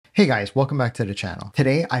Hey guys, welcome back to the channel.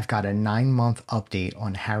 Today I've got a 9-month update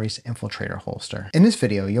on Harry's Infiltrator holster. In this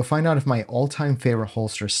video, you'll find out if my all-time favorite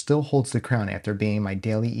holster still holds the crown after being my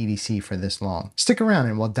daily EDC for this long. Stick around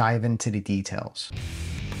and we'll dive into the details.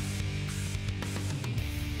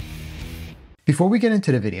 Before we get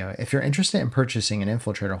into the video, if you're interested in purchasing an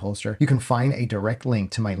Infiltrator holster, you can find a direct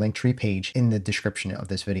link to my Linktree page in the description of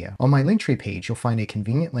this video. On my Linktree page, you'll find a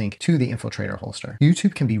convenient link to the Infiltrator holster.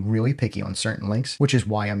 YouTube can be really picky on certain links, which is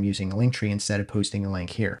why I'm using a Linktree instead of posting a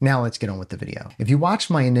link here. Now let's get on with the video. If you watched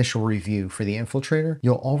my initial review for the Infiltrator,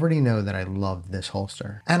 you'll already know that I loved this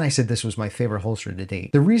holster. And I said this was my favorite holster to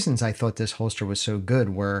date. The reasons I thought this holster was so good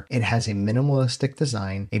were it has a minimalistic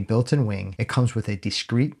design, a built-in wing, it comes with a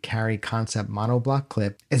discreet carry concept monoblock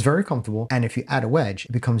clip, it's very comfortable, and if you add a wedge,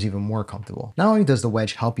 it becomes even more comfortable. Not only does the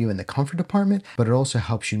wedge help you in the comfort department, but it also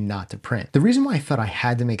helps you not to print. The reason why I felt I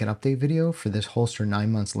had to make an update video for this holster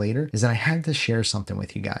 9 months later is that I had to share something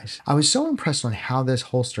with you guys. I was so impressed on how this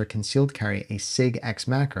holster concealed carry a SIG X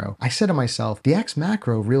macro. I said to myself, the X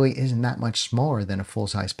macro really isn't that much smaller than a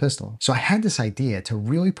full-size pistol. So I had this idea to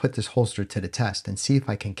really put this holster to the test and see if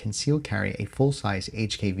I can conceal carry a full-size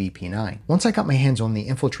HK VP9. Once I got my hands on the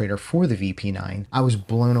Infiltrator for the VP9, I was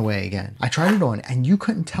blown away again. I tried it on and you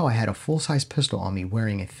couldn't tell I had a full-size pistol on me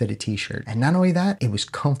wearing a fitted t-shirt. And not only that, it was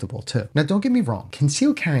comfortable too. Now don't get me wrong,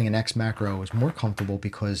 concealed carrying an X macro is more comfortable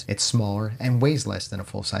because it's smaller and weighs less than a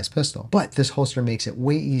full-size pistol. But this holster makes it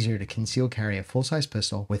way easier to conceal carry a full-size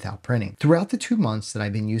pistol without printing. Throughout the 2 months that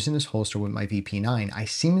I've been using this holster with my VP9, I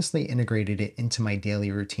seamlessly integrated it into my daily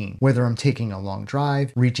routine. Whether I'm taking a long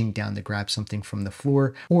drive, reaching down to grab something from the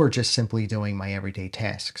floor, or just simply doing my everyday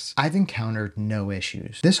tasks, I've encountered no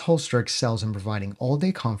issues. This holster excels in providing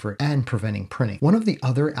all-day comfort and preventing printing. One of the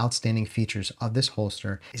other outstanding features of this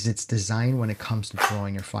holster is its design when it comes to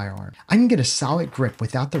drawing your firearm. I can get a solid grip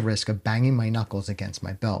without the risk of banging my knuckles against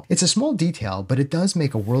my belt. It's a small detail, but it does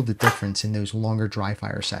make a world of difference in those longer dry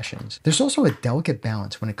fire sessions. There's also a delicate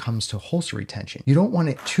balance when it comes to holster retention. You don't want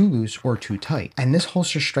it too loose or too tight, and this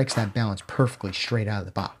holster strikes that balance perfectly straight out of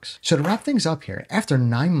the box. So to wrap things up here, after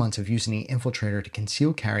 9 months of using the Infiltrator to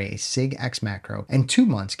conceal carry a SIG X macro and 2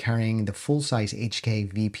 months carrying the full-size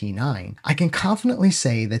HK VP9, I can confidently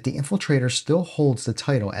say that the Infiltrator still holds the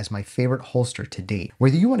title as my favorite holster to date.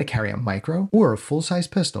 Whether you want to carry a micro or a full-size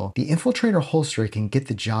pistol, the Infiltrator holster can get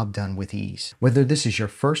the job done with ease. Whether this is your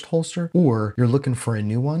first holster or you're looking for a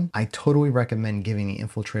new one, I totally recommend giving the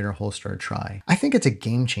Infiltrator holster a try. I think it's a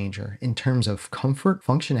game changer in terms of comfort,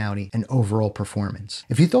 functionality, and overall performance.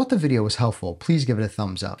 If you thought the video was helpful, please give it a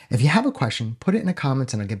thumbs up. If you have a question, put it in the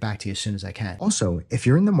comments and I'll get back to you as soon as I can. Also, if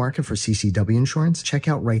you're in the market for CCW insurance, check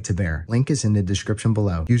out Right to Bear. Link is in the description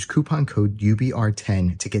below. Use coupon code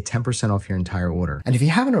UBR10 to get 10% off your entire order. And if you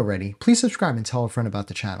haven't already, please subscribe and tell a friend about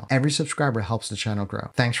the channel. Every subscriber helps the channel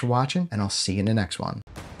grow. Thanks for watching, and I'll see you in the next one.